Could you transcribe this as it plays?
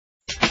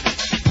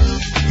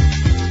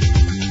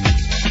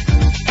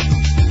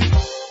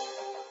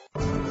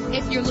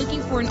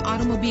for an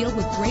automobile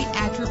with great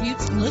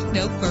attributes, look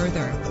no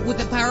further. With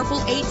a powerful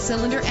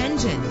 8-cylinder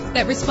engine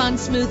that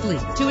responds smoothly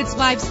to its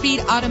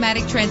 5-speed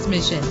automatic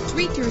transmission,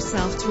 treat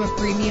yourself to a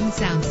premium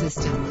sound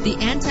system. The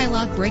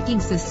anti-lock braking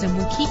system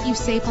will keep you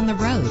safe on the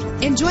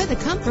road. Enjoy the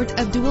comfort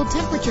of dual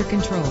temperature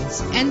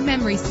controls, and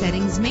memory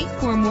settings make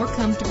for a more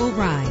comfortable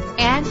ride.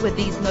 And with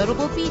these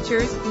notable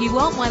features, you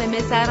won't want to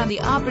miss out on the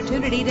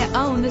opportunity to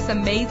own this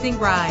amazing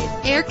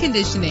ride. Air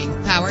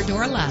conditioning, power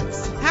door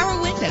locks,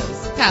 power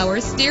windows, power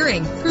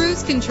steering,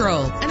 cruise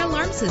control, an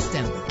alarm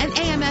system, an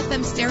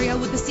AM/FM stereo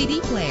with a CD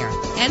player.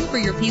 And for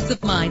your peace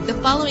of mind, the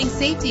following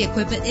safety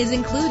equipment is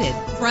included: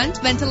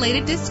 front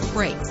ventilated disc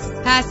brakes,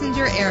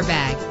 passenger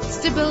airbag,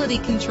 stability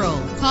control.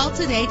 Call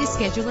today to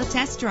schedule a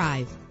test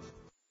drive.